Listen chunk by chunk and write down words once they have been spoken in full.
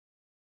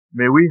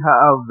May we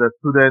have the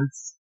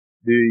students,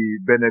 the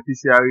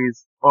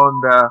beneficiaries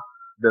under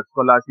the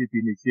scholarship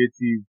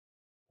initiative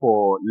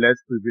for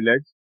less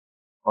privilege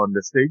on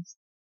the stage.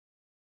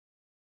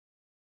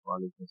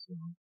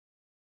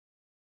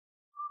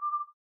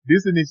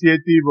 This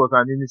initiative was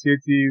an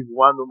initiative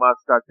one woman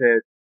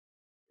started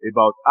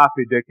about half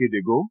a decade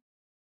ago.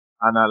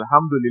 And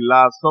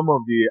alhamdulillah, some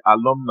of the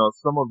alumnus,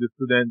 some of the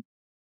students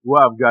who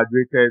have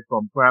graduated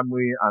from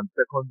primary and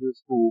secondary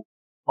school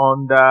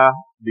under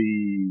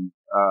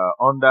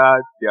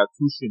their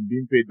tuition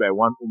being paid by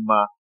one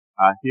ummah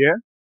are here.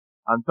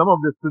 And some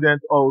of the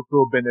students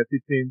also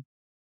benefiting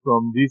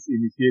from this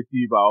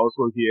initiative are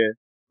also here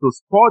to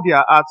pour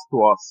their hearts to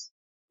us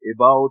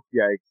about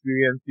their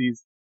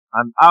experiences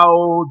and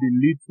how the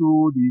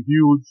little, the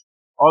huge,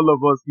 all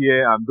of us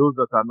here and those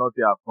that are not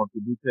here have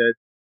contributed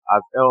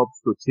as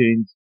helps to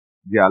change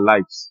their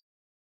lives.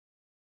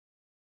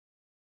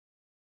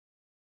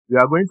 We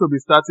are going to be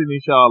starting,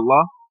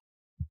 inshallah,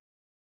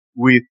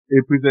 with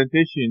a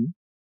presentation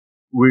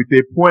with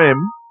a poem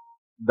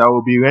that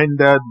will be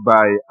rendered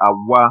by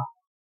Awa.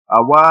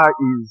 Awa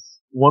is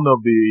one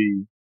of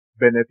the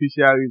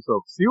beneficiaries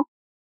of SILP,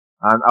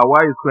 and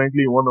Awa is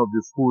currently in one of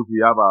the schools we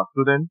have our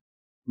students,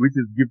 which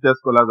is Gifted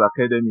Scholars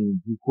Academy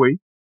in Jukwe.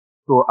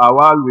 So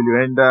Awa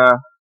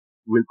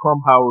will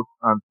come out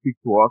and speak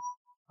to us,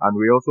 and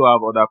we also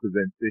have other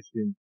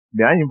presentations.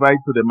 May I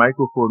invite to the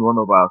microphone one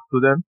of our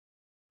students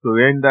to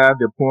render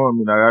the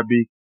poem in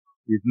Arabic.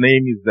 His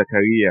name is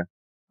Zakaria,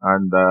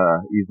 and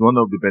he's one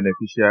of the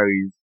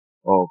beneficiaries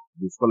of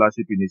the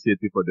scholarship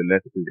initiative for the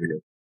less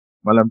privileged.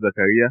 Malam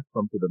Zakaria,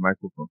 come to the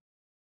microphone.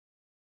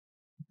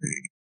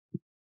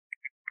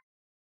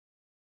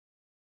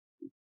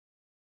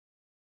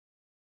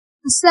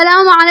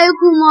 السلام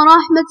عليكم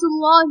ورحمة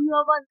الله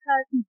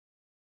وبركاته.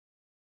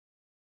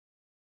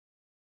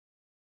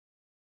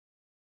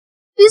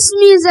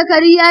 اسمي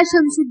زكريا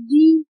شمس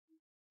الدين.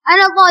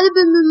 أنا طالب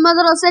من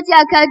مدرسة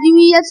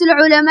أكاديمية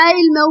العلماء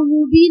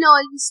الموهوبين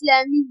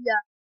والإسلامية.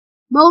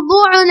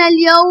 موضوعنا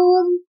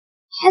اليوم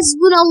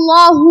حسبنا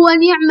الله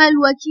ونعم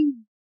الوكيل.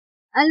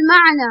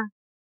 المعنى: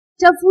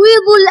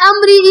 تفويض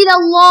الأمر إلى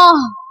الله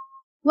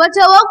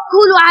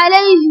وتوكل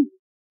عليه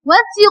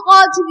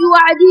والثقة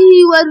بوعده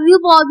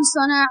والرضا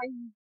بصناعه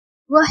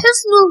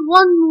وحسن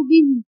الظن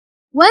به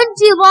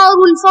وانتظار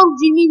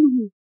الفرج منه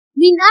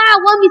من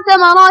أعظم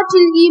ثمرات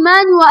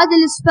الإيمان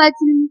وأدل صفات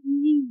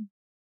المؤمنين.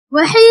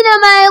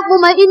 وحينما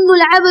يطمئن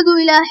العبد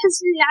إلى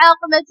حسن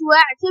العاقبة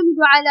ويعتمد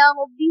على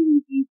ربه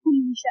في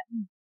كل شأن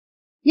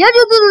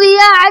يجد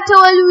الرياعة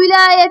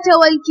والولاية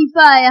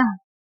والكفاية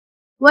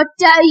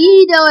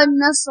والتأييد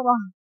والنصرة.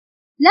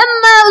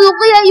 لما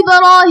ألقي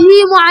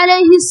إبراهيم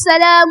عليه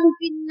السلام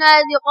في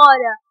النار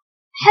قال: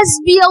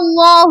 حسبي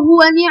الله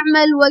ونعم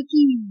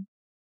الوكيل،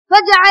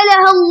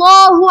 فجعلها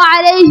الله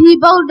عليه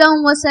بردا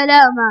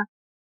وسلاما.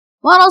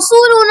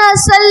 ورسولنا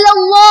صلى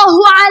الله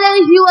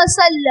عليه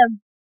وسلم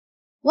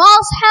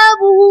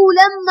وأصحابه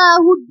لما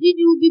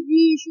هددوا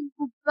بجيوش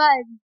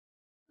الكفار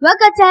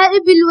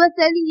وكتائب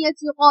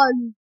الوثنية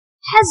قالوا: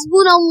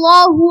 حسبنا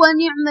الله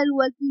ونعم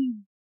الوكيل.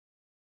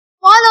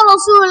 قال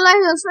رسول الله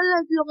صلى الله عليه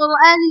وسلم في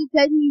القرآن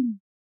الكريم: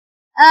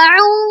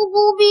 أعوذ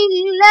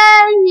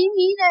بالله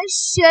من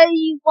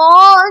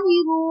الشيطان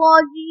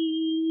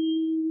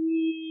الرجيم،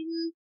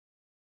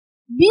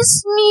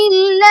 بسم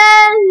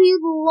الله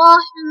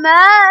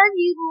الرحمن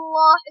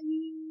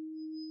الرحيم.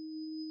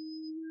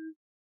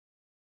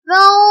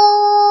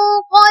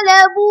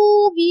 فانقلبوا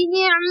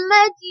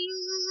بنعمة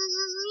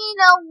من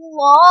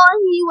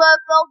الله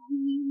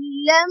وفضل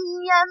لم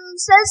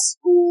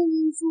يمسسهم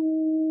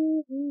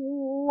سوء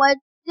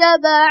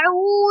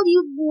واتبعوا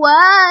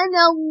رضوان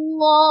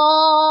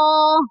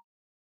الله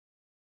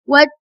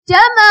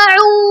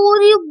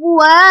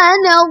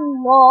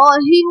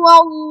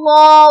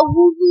والله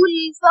ذو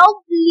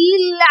الفضل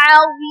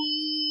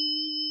العظيم.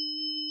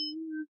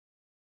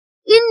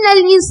 إن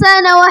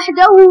الإنسان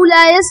وحده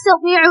لا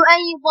يستطيع أن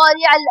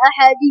يطالع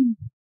الأحاديث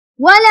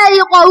ولا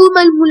يقاوم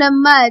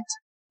الملمات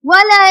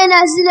ولا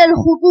ينازل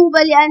الخطوب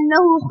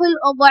لأنه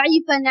خلق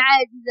ضعيفا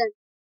عاجزا،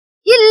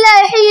 إلا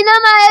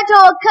حينما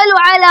يتوكل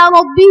على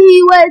ربه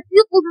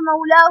ويثق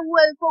بمولاه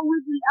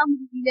ويفوض الأمر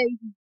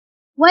إليه.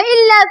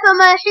 وإلا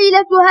فما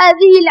حيلة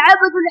هذه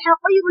العبد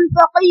الحقير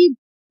الفقير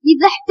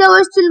إذا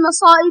احتوجت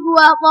المصائب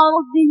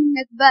وأطارت به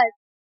النكبات.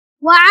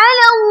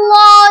 وعلى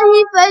الله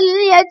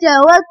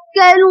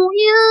فليتوكلوا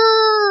إن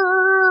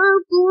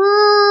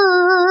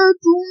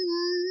كنتم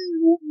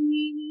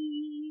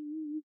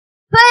مؤمنين.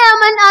 فيا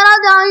من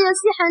أراد أن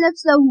يصلح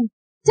نفسه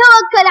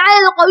توكل على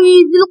القوي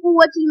ذي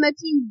القوة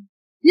المتين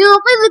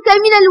لينقذك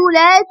من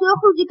الولايات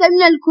ويخرجك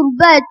من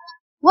الكربات.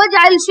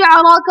 واجعل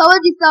شعرك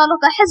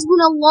ودثارك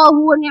حسبنا الله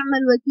ونعم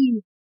الوكيل.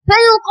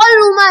 فإن قل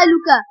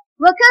مالك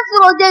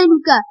وكثر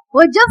دينك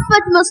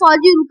وجفت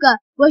مصادرك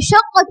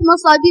وشقت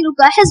مصادرك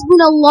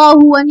حسبنا الله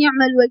ونعم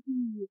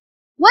الوكيل.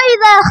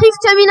 وإذا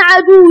خفت من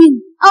عدو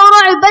أو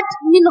رعبت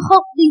من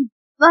خط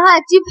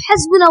فهاتف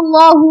حسبنا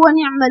الله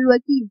ونعم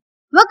الوكيل.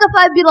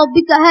 وكفى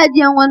بربك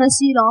هاديا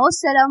ونصيرا.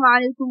 والسلام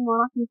عليكم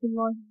ورحمة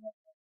الله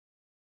وبركاته.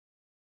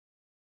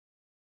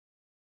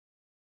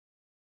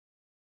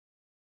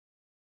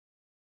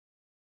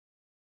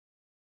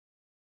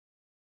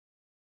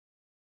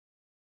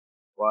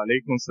 Wa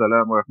alaikum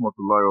salam wa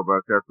rahmatullahi wa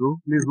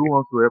barakatuh. Please, who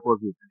wants to help us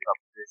with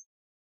interpretation?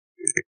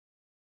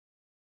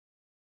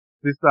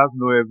 Sisters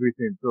know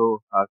everything,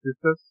 so our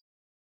sisters,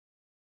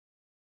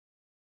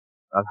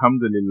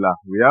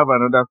 Alhamdulillah. We have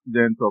another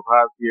student of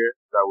ours here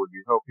that will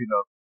be helping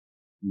us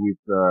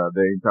with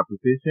the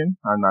interpretation,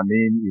 and her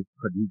name is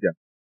Khadija.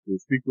 She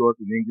will speak to us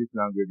in English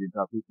language,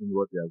 interpreting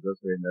what he has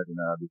just rendered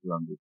in Arabic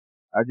language.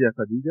 Ajia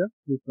Khadija,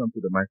 please come to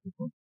the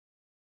microphone.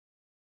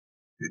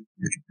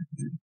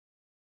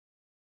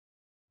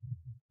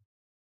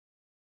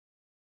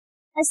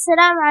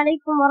 السلام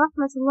عليكم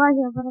ورحمة الله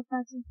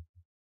وبركاته.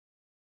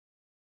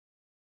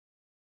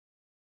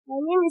 My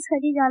name is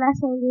Khadija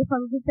Al-Ashandi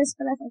from the First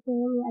Class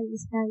Academy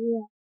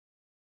Al-Islamiyya.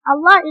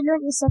 Allah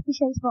alone is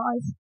sufficient for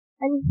us,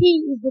 and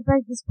He is the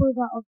best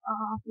disposer of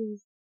our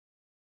affairs.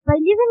 By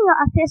leaving your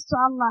affairs to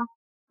Allah,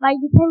 by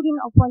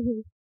depending upon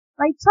Him,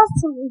 by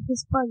trusting in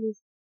His promise,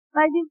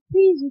 by being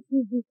pleased with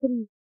His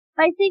decree,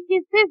 by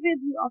thinking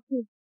favorably of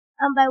Him,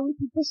 and by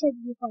waiting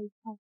patiently for His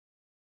time,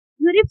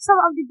 you reap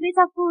some of the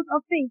greater fruit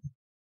of faith.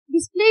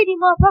 Display the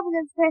more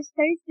prominent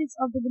characteristics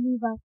of the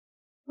believer.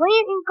 When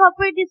you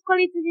incorporate these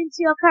qualities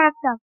into your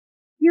character,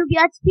 you'll be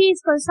at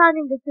peace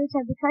concerning the future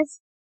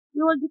because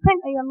you will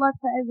depend on your Lord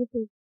for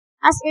everything.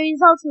 As a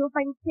result, you will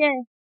find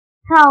care,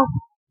 help,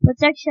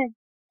 protection,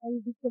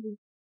 and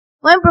victory.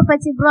 When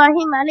Prophet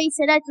Ibrahim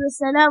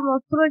والسلام,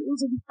 was thrown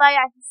into the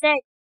fire, he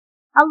said,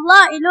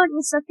 Allah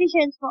alone is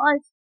sufficient for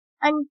us,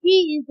 and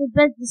He is the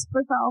best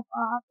disposer of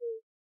our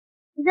affairs.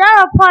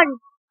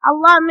 Thereupon,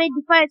 Allah made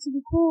the fire to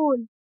be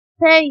cool,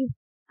 safe,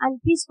 and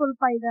peaceful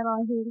for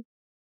Ibrahim.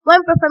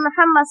 When Prophet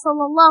Muhammad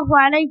sallallahu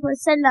alaihi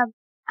wasallam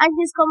and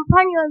his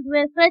companions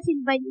were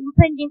threatened by the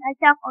impending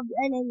attack of the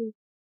enemy,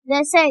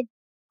 they said,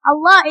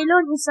 Allah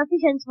alone is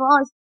sufficient for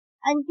us,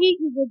 and He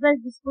is the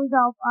best disposer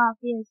of our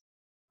affairs.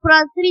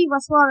 Quran 3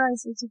 verse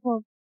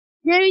 164.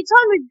 They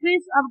returned with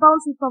grace and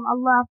bounty from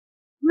Allah.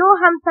 No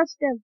harm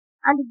touched them,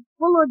 and they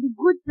followed the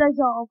good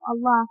pleasure of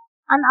Allah,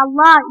 and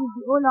Allah is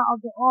the owner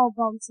of the all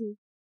bounty.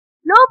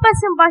 No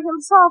person by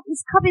himself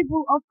is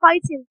capable of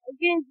fighting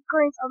against the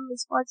currents of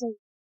misfortune,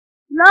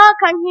 nor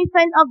can he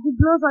fend off the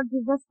blows of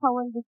disaster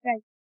when they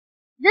strike.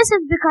 This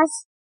is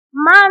because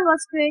man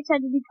was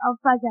created weak and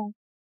fragile.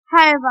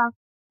 However,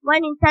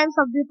 when in times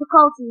of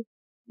difficulty,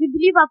 the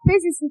believer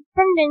places his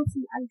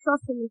tendency and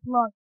trust in his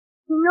Lord.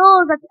 He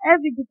knows that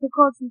every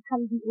difficulty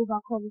can be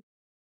overcome.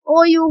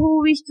 O you who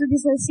wish to be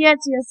sincere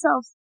to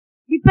yourselves,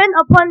 depend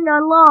upon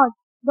your Lord,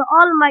 the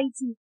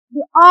Almighty,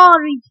 the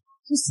All-Rich,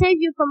 to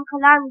save you from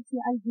calamity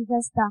and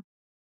disaster.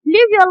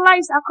 Live your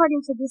lives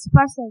according to this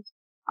passage.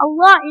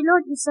 Allah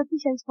alone is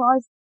sufficient for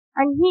us,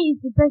 and He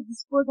is the best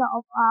disposer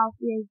of our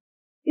affairs.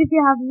 If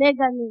you have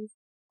legal means,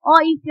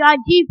 or if you are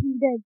deep in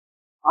debt,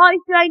 or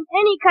if you are in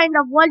any kind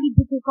of worldly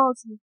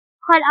difficulty,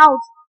 call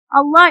out,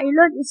 Allah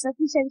alone is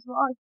sufficient for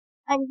us,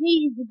 and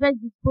He is the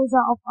best disposer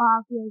of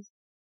our affairs.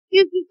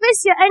 If you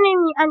face your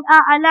enemy and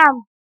are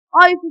alarmed,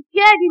 or if you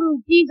fear the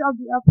misdeeds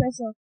of the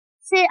oppressor,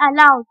 say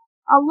aloud,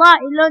 Allah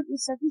alone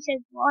is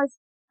sufficient for us,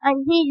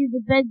 and He is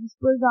the best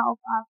disposer of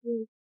our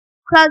affairs.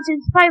 Quran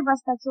 25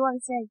 verse 31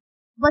 said,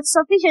 but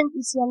sufficient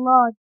is your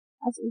Lord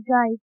as a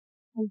guide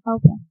and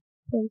helper.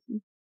 Thank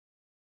you.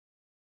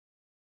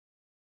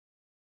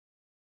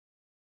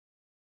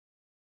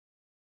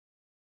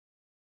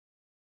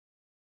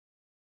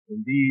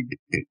 Indeed,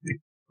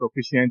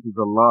 sufficient is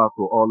Allah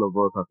to all of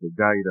us as a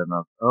guide and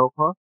as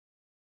helper.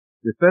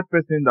 The third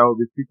person that will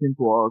be speaking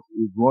to us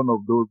is one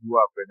of those who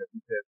have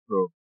benefited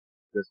from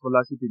the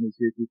scholarship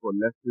initiative for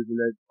less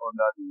privileged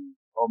under the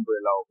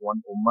umbrella of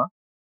One Ummah,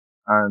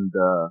 and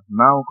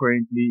now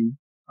currently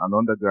an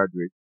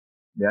undergraduate.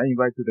 May I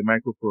invite to the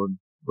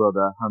microphone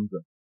Brother Hamza.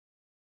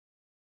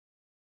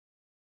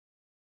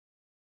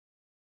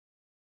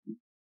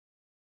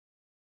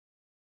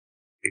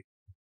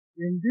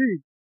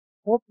 Indeed,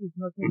 hope is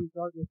nothing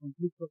without a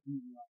complete trust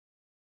in Allah.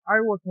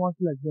 I was once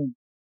like them.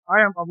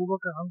 I am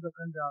Abubakar Hamza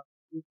Kanda,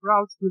 a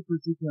proud school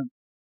recipient.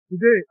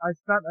 Today, I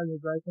start as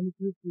a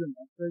biochemistry student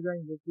at Federal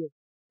University of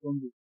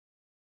Gombe.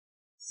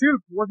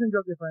 SILP wasn't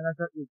just a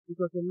financial aid, it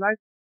was a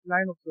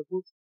lifeline of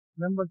support,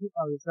 membership,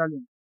 and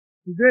resilience.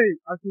 Today,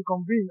 as we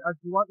convene as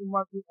the One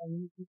Ummah Peace and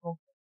Unity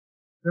Conference,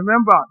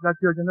 remember that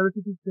your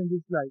generosity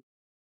changes lives.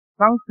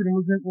 Thanks to the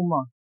Muslim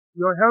Ummah,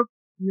 your help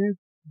means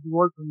the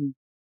world to me.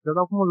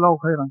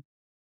 Jazakumullahu khairan.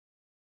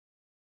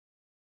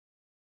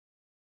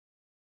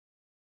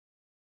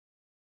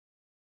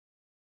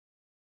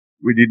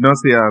 We did not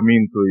say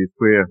Amin to his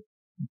prayer.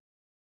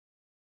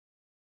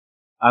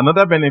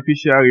 Another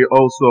beneficiary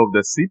also of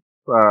the SILP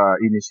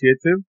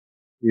initiative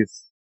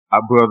is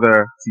our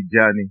brother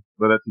Tijani.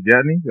 Brother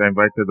Tijani, you are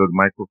invited on the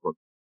microphone.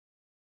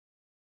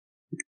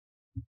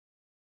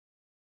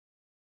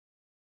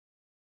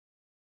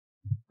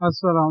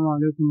 Assalamu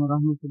alaikum wa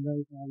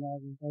rahmatullahi wa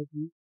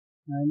barakatuh.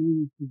 My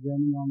name is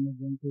Tijani Muhammad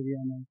Zankari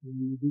and I'm from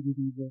the Degree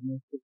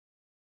University.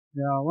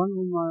 There are One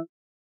Ummah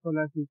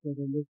scholarships for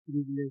the less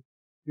privileged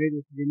made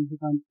a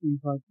significant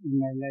impact in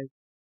my life.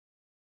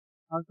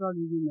 After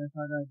leaving my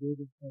father at the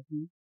age of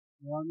 13,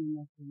 the One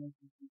Ummah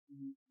scholarship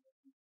became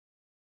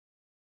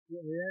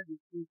I had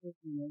experiences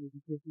in my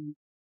education,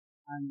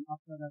 and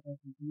after that I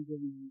completed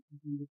my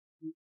secondary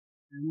school.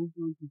 I moved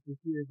on to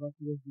pursue a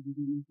bachelor's degree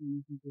in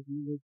information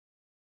technology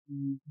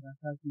in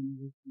Rasas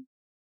University.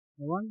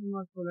 I won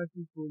my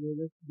scholarship for the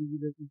less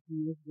digital to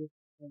serious based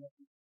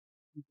scholarship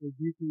with a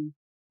beauty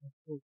of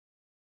hope.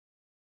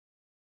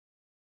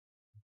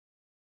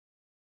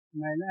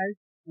 My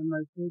life and my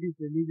story is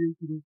a living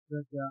proof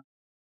that the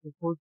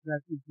effort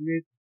that is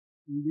made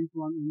in this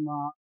one in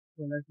my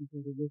scholarship for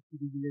the less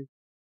privileged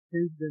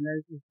change the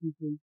lives of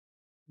people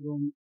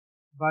from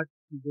bad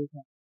to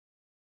better.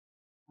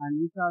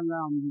 And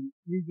inshallah, I'm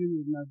pleading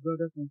with my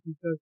brothers and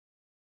sisters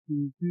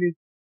to please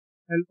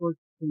help us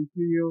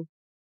continue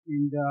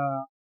in the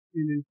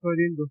in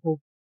restoring the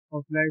hope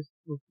of lives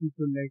of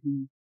people like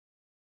me.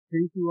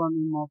 Thank you,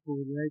 Anuma,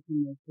 for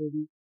writing my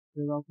story.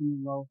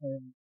 Jazakumullahu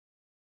khairan.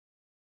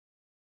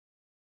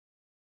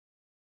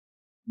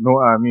 No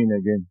Amin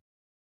again.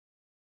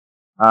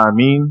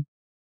 Amin.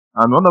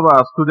 And one of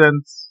our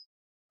students,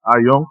 our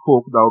young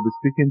folk that will be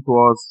speaking to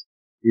us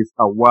is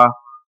Awa.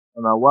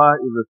 And Awa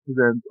is a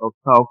student of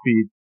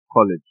Southfield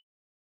College.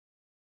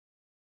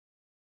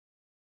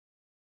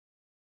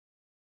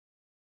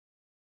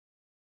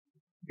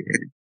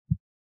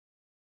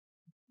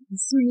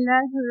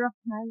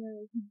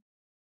 Bismillahirrahmanirrahim.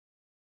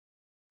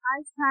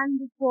 I stand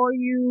before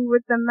you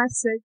with the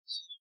message,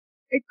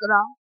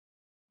 Iqra,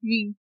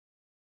 read.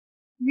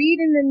 Read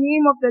in the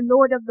name of the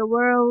Lord of the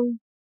world,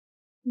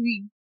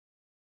 read.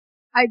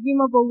 I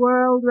dream of a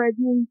world where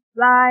dreams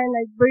fly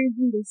like birds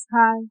in the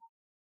sky,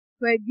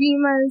 where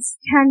dreamers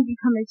can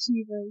become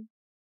achievers.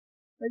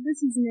 But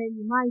this is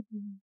merely my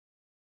dream.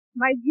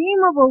 My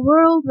dream of a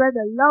world where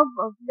the love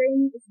of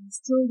learning is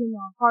instilled in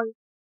our hearts.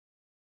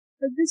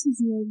 But this is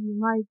merely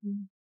my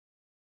dream.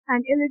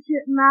 An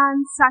illiterate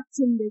man sat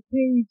in the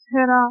cave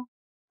Hira,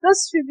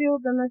 thus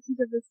revealed the message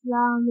of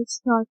Islam which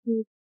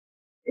started,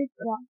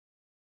 Iqra,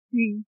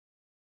 read.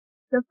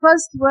 The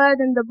first word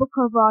in the book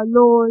of our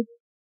Lord,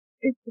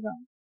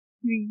 Iqra,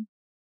 read.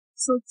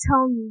 So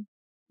tell me,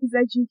 is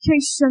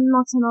education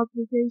not an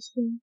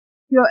obligation?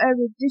 Your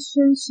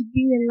erudition should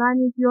be in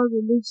line with your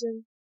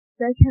religion.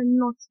 There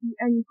cannot be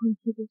any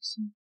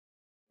contradiction.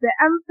 The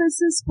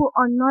emphasis put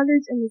on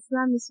knowledge in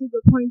Islam is to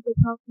the point the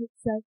Prophet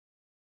said,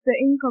 the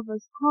ink of a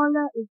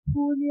scholar is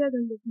holier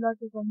than the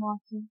blood of a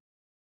martyr.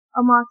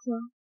 A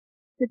martyr,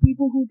 the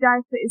people who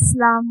die for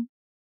Islam,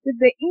 if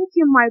the ink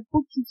in my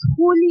book is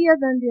holier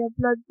than their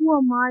blood, who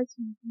am I to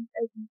use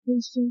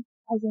education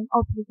as an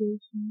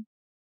obligation?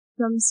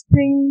 From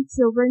spring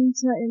to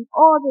winter, in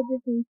all the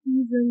different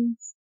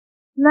seasons,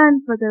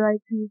 learn for the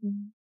right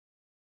reason.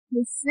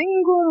 The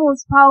single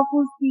most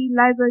powerful seed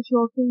lies at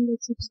your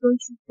fingertips,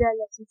 don't you dare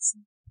let it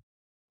slip.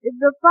 If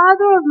the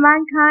Father of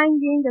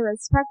mankind gained the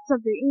respect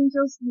of the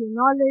angels through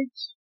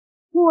knowledge,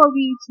 who are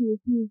we to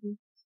refuse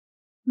it?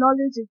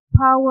 Knowledge is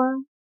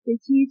power, the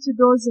key to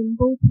doors in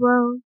both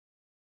worlds.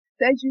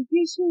 The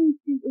education you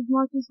seek is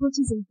not just what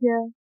is in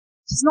here,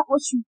 it is not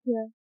what you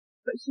hear,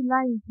 but should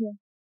lie in here.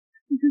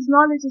 Because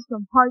knowledge is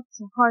from heart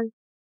to heart.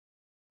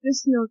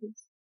 Just know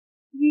this,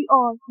 we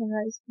all can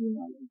rise through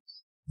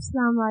knowledge.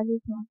 Assalamu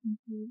alaikum wa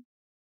rahmatullah.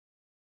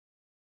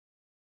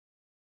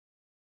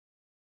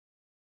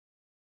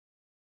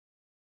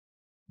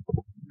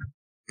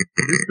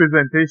 This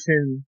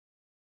presentation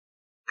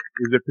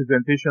is a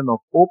presentation of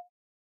hope,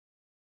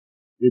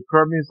 a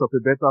promise of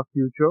a better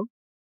future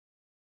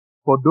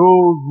for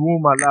those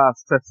whom Allah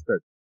has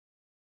tested.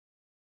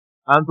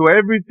 And to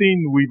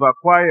everything we've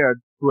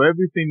acquired, to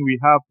everything we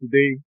have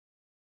today,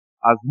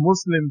 as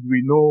Muslims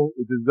we know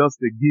it is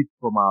just a gift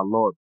from our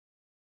Lord.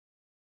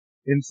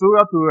 In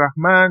Surah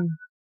Al-Rahman,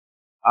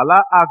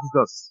 Allah asked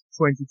us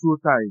 22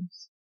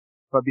 times,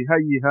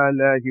 فَبِهَيِّ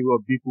هَالَهِ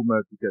رَبِّكُمَا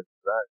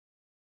تُكَذِّبَانِ?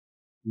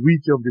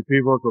 Which of the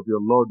favors of your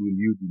Lord will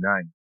you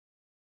deny?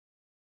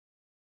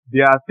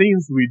 There are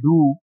things we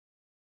do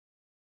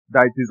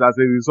that is as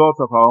a result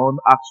of our own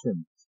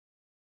actions.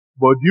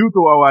 But due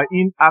to our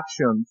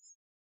inactions,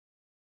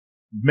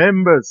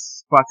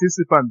 members,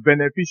 participants,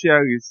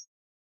 beneficiaries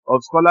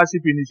of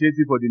scholarship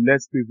initiative for the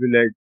less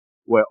privileged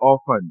were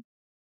orphaned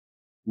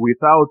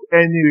without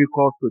any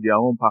recourse to their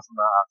own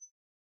personal acts.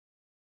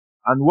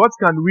 And what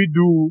can we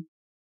do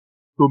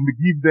to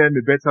give them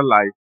a better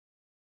life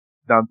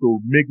than to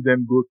make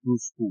them go through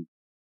school?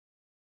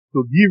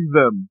 To give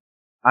them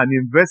an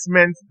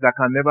investment that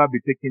can never be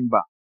taken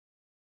back.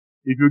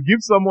 If you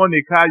give someone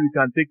a car, you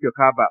can take your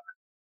car back.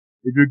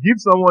 If you give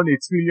someone ₦1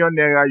 trillion,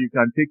 you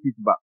can take it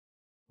back.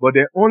 But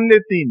the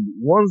only thing,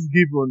 once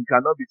given,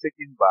 cannot be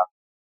taken back,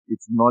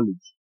 is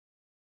knowledge.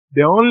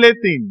 The only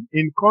thing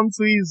in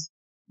countries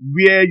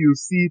where you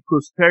see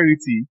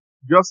prosperity,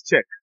 just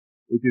check,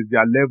 it is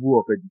their level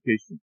of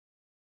education.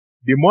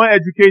 The more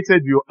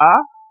educated you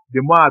are,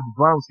 the more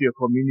advanced your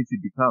community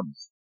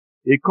becomes.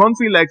 A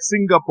country like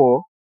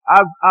Singapore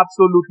has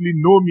absolutely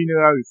no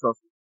mineral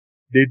resources.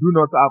 They do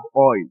not have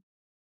oil.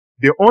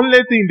 The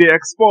only thing they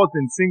export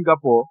in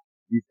Singapore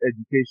is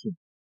education.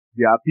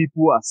 Their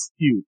people are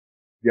skilled.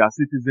 Their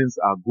citizens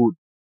are good.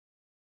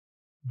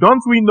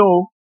 Don't we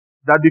know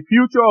that the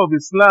future of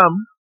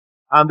Islam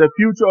and the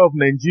future of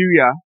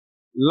Nigeria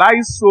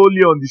lies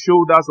solely on the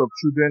shoulders of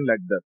children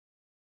like that.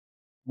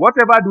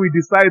 Whatever we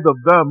decide of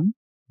them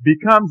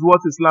becomes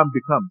what Islam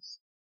becomes.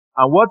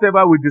 And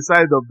whatever we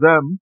decide of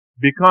them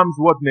becomes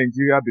what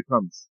Nigeria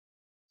becomes.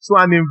 So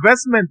an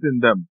investment in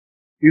them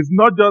is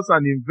not just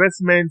an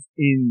investment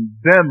in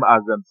them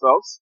as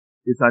themselves,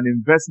 it's an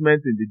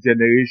investment in the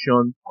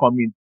generation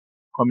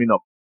coming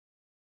up.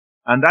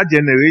 And that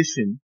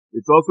generation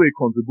is also a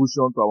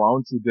contribution to our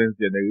own children's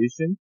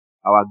generation,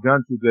 our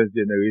grandchildren's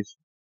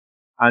generation.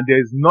 And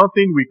there is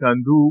nothing we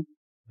can do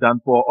than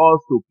for us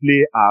to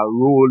play our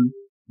role,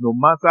 no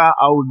matter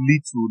how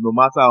little, no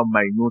matter how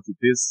minute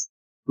it is,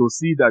 to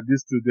see that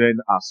these children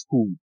are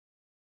schooled.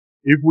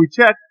 If we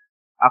check,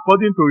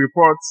 according to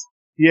reports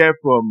here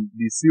from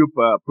the SILP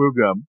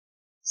program,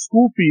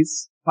 school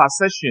fees per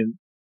session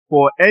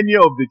for any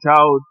of the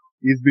child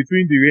is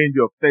between the range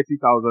of 30,000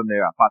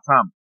 naira per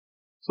term.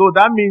 So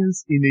that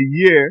means in a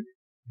year,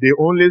 they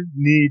only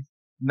need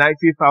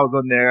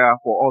 90,000 naira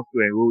for us to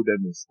enroll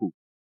them in school.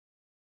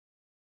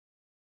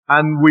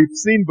 And we've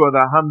seen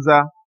Brother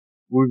Hamza,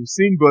 we've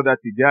seen Brother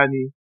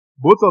Tijani,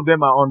 both of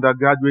them are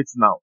undergraduates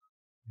now.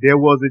 There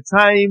was a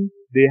time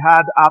they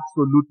had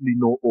absolutely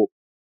no hope.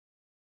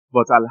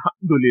 But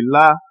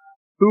Alhamdulillah,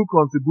 through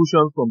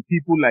contributions from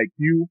people like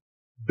you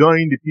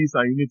during the Peace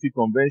and Unity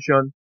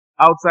Convention,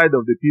 outside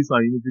of the Peace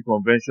and Unity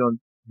Convention,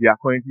 they are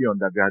currently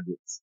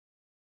undergraduates.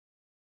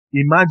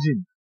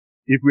 Imagine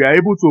if we are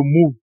able to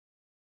move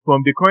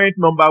from the current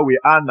number we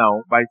are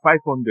now by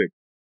 500.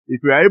 If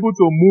we are able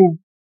to move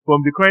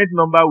from the current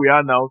number we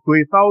are now to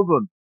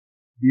 1,000,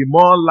 the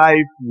more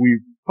life we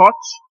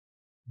touch,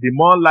 the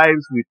more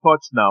lives we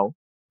touch now,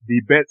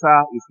 the better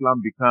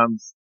Islam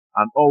becomes,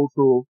 and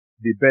also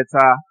the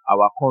better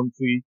our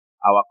country,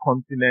 our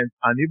continent,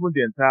 and even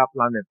the entire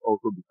planet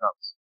also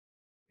becomes.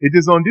 It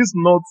is on this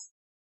note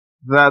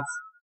that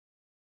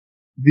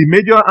the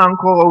major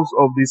anchors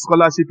of the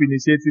scholarship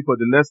initiative for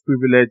the less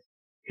privileged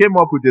came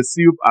up with the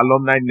SILP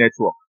alumni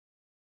network.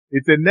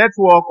 It's a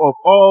network of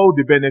all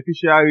the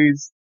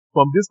beneficiaries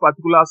from this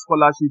particular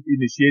scholarship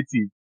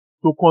initiative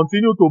to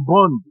continue to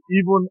bond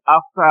even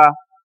after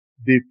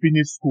they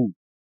finish school.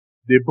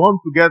 They bond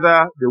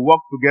together, they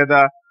work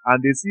together, and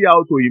they see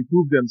how to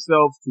improve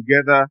themselves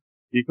together,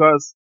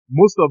 because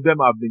most of them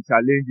have been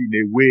challenged in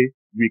a way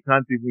we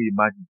can't even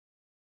imagine.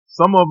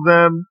 Some of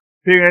them,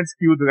 parents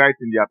killed right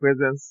in their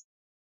presence.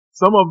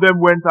 Some of them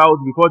went out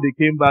before they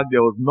came back.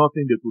 There was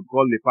nothing they could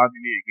call a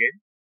family again.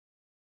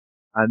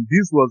 And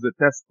this was the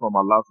test from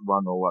Allah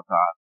subhanahu wa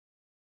ta'ala.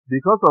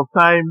 Because of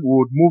time, we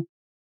would move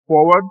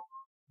forward,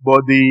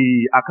 but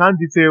the account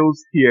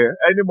details here,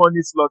 any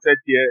money slotted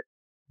here,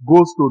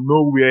 goes to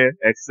nowhere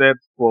except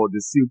for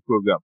the SILP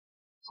program,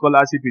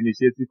 Scholarship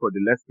Initiative for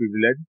the Less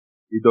Privileged.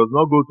 It does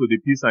not go to the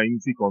Peace and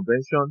Unity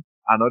Convention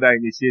and other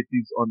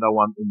initiatives under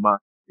one Ummah.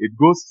 It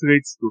goes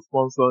straight to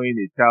sponsoring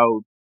a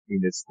child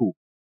in a school.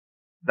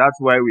 That's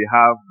why we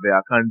have the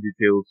account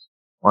details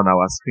on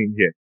our screen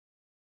here.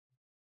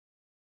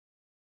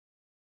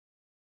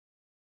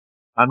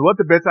 And what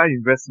a better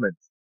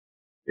investment.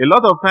 A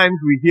lot of times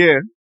we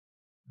hear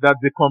that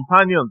the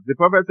companions, the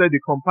Prophet said the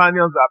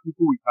companions are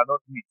people we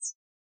cannot meet.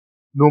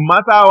 No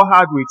matter how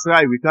hard we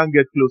try, we can't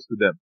get close to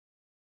them.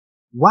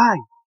 Why?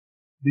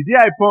 The day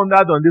I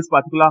pondered on this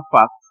particular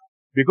fact,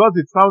 because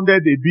it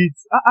sounded a bit,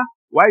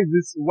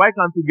 why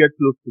can't we get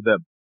close to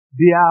them?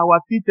 They are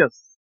our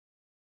teachers.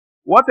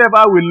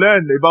 Whatever we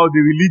learn about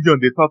the religion,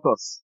 they taught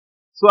us.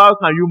 So how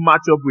can you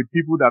match up with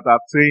people that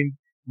have trained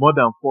more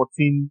than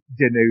 14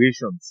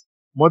 generations,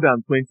 more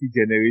than 20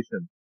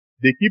 generations?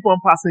 They keep on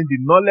passing the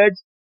knowledge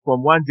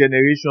from one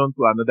generation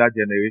to another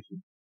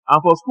generation. And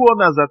for school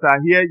owners that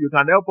are here, you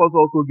can help us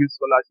also give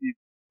scholarship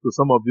to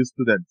some of these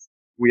students.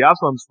 We have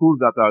some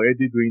schools that are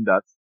already doing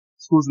that.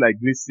 Schools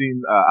like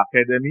Gleason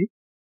Academy,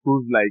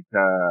 schools like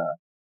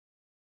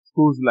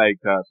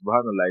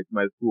Subhanallah, it's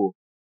my school.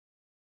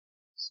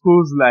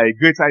 Schools like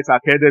Great Heights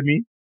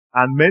Academy,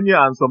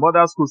 and some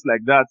other schools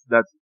like that,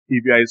 that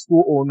if you are a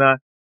school owner,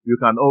 you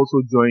can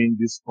also join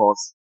this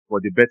course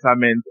for the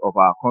betterment of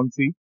our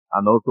country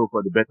and also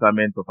for the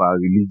betterment of our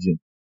religion.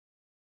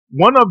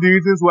 One of the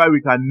reasons why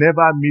we can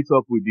never meet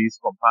up with these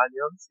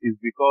companions is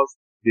because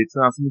they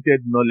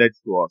transmitted knowledge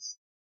to us.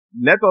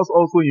 Let us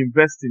also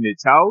invest in a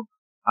child,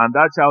 and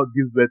that child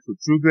gives birth to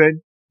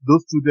children.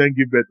 Those children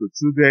give birth to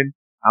children,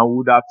 and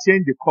would have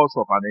changed the course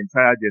of an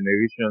entire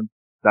generation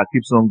that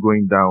keeps on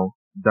going down,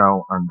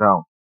 down, and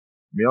down.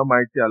 May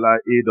Almighty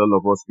Allah aid all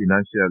of us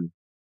financially.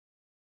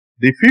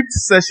 The fifth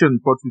session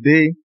for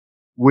today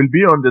will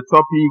be on the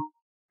topic,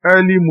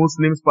 Early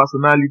Muslims'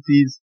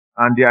 Personalities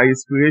and their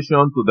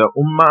Inspiration to the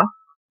Ummah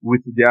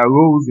with their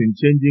roles in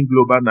changing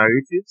global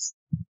narratives,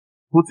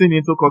 putting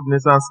into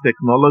cognizance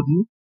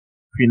technology,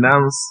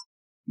 finance,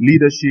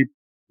 leadership,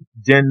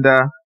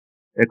 gender,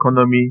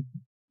 economy,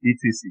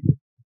 etc.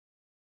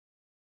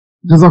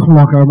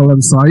 Jazakallah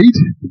khairan, Said.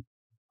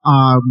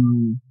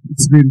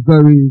 It's been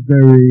very,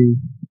 very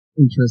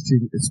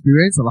interesting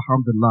experience,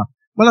 alhamdulillah.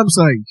 Well, I'm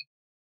saying,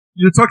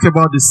 you talked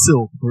about the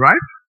SILP,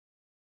 right?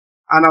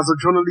 And as a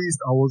journalist,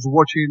 I was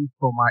watching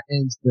from my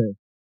end there.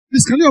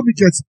 Please, can you help me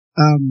get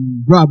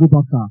Bra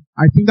Abubakar?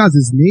 I think that's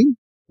his name.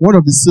 One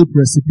of the SILP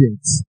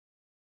recipients.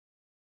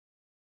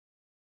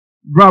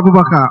 Bra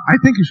Abubakar, I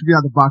think you should be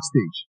at the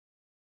backstage.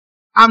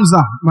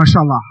 Amza,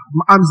 mashallah.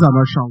 Amza,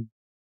 mashallah.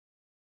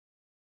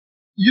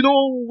 You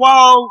know,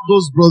 while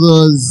those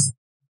brothers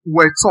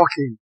were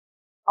talking,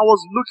 I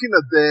was looking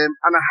at them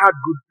and I had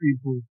good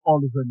people all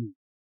over me.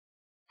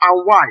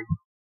 And why?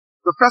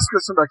 The first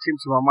question that came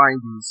to my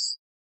mind is,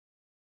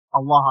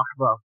 Allah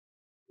Akbar.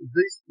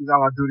 This is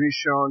our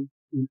donation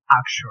in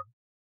action.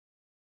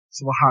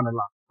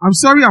 Subhanallah. I'm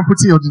sorry I'm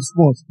putting you on the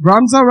spot.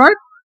 Ramza, right?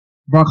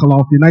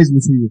 Barakallah, nice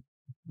meeting you.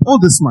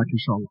 Hold this mic,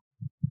 inshallah.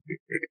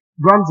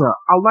 Ramza,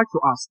 I would like to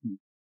ask you,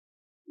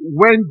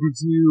 when did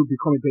you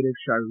become a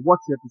beneficiary? What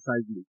year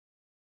precisely?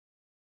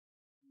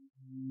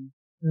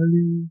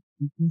 Early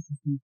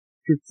 15,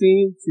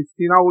 15,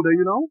 16, how old are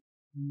you now?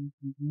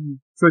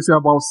 So it's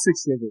about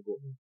 6 years ago.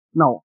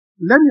 Now,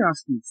 let me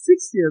ask you,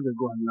 6 years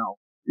ago and now,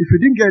 if you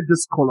didn't get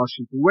this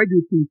scholarship, where do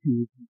you think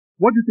you would be?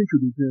 What do you think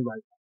you'd be doing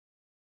right now?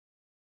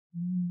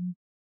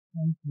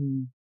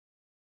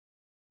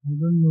 I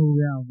don't know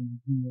where I was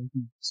doing right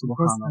now.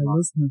 Because I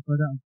lost my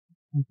father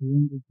at a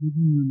young age,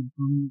 leaving me and my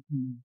family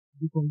in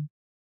difficult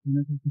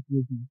financial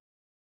situation.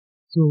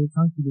 So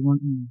thanks to the one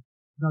Umar.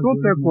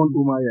 Don't take one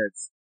Umar yet.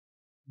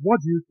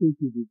 What do you think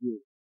you'll be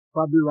doing?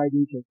 Probably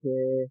riding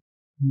cafe.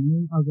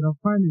 I would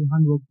have found a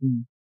handwork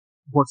thing.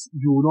 But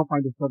you will not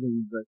find a further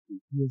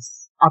university.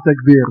 Yes.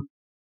 Atekbir.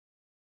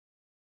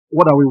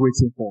 What are we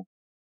waiting for?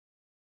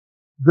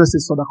 This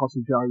is Sadaqah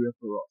Jariyah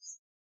for us.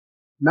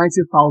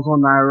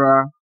 90,000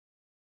 naira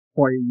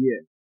for a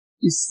year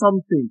is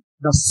something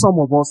that some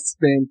of us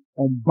spend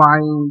on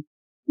buying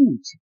food.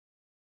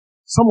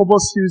 Some of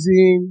us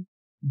using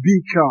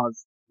big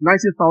cars.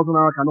 90,000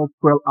 naira cannot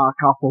fuel our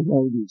car for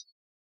 1 week.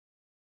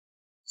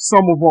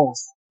 Some of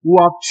us who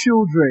have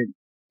children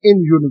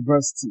in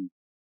university,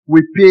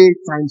 we pay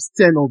times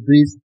 10 of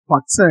this per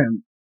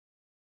term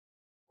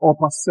or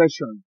per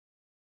session.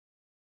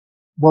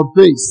 But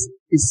this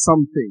is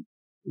something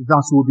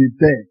that will be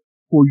there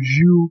for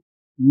you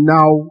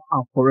now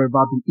and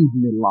forever,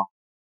 bi-idhnillah.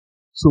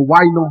 So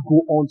why not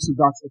go on to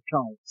that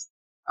account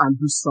and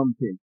do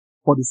something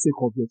for the sake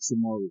of your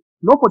tomorrow?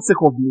 Not for the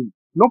sake of me,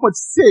 not for the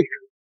sake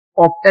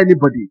of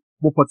anybody,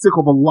 but for the sake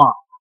of Allah.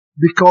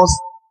 Because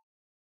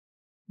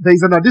there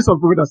is an hadith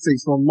of Prophet that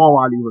says, sallallahu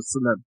alaihi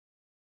wasallam,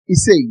 he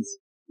says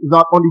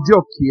that on the day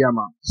of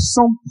Qiyamah,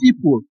 some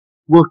people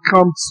will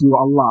come to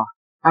Allah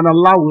and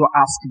Allah will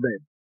ask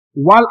them,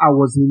 while I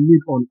was in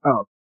need on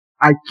earth,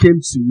 I came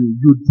to you,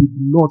 you did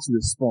not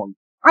respond.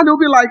 And they'll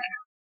be like,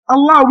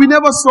 Allah, we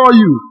never saw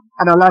you.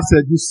 And Allah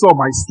said, you saw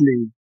my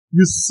slave.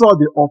 You saw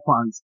the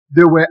orphans.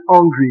 They were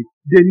hungry.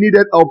 They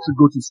needed help to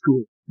go to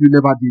school. You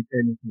never did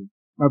anything.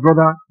 My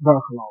brother,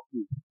 barakallahu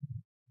fi.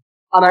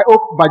 And I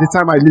hope by the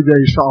time I leave here,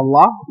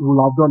 inshallah, you will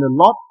have done a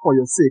lot for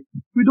your sake.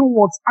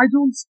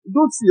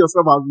 Don't see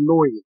yourself as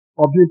knowing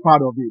or being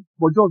part of it,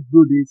 but just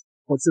do this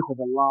for the sake of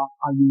Allah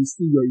and you will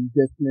see your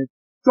investment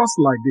just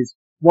like this.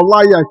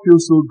 Wallahi, I feel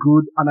so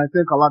good and I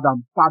thank Allah that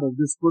I'm part of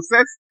this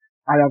process.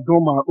 I have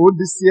done my own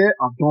this year,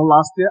 I've done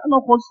last year, and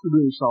I'll continue to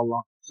do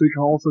inshallah. So you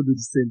can also do the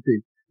same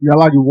thing. May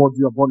Allah reward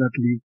you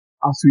abundantly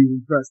as we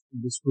invest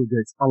in this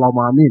project.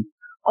 Allahumma ameen.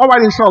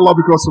 Alright, inshallah,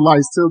 because Allah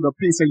is still the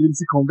Peace and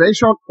Unity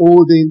Convention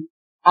holding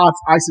at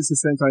ICC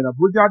Center in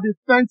Abuja, the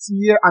 10th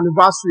year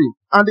anniversary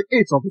and the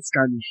 8th of its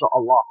kind,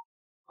 inshallah.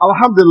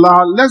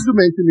 Alhamdulillah, let's do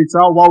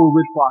Mentimeter while we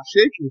wait for our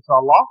Sheikh,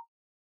 inshallah.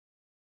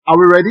 Are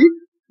we ready?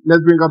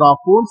 Let's bring out our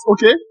phones.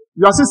 Okay,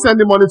 you are still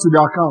sending money to the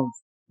account.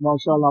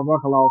 MashaAllah,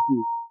 barakallahu fi.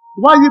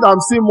 Why is it I'm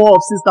seeing more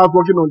of sisters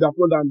working on their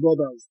phone than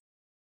brothers?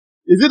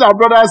 Is it our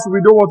brothers we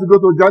don't want to go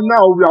to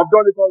Jannah or we have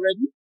done it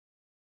already?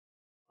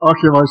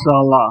 Okay,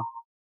 mashallah.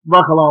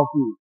 Barakallahu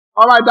fi.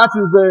 Alright, that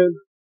is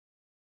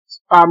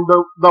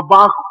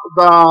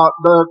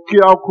the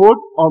QR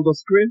code on the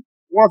screen.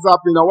 What's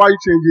happening now? Why are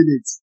you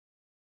changing it?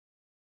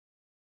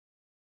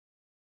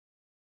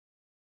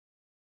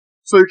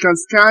 So you can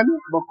scan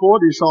the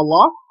code,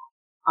 inshallah.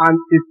 And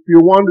if you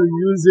want to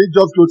use it,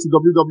 just go to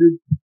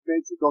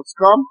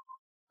www.menti.com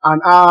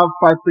and have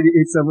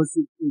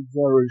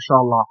 5387680,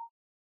 inshallah.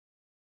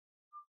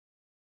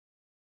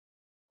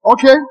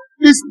 Okay,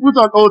 please put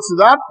an hold to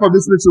that for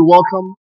listening to welcome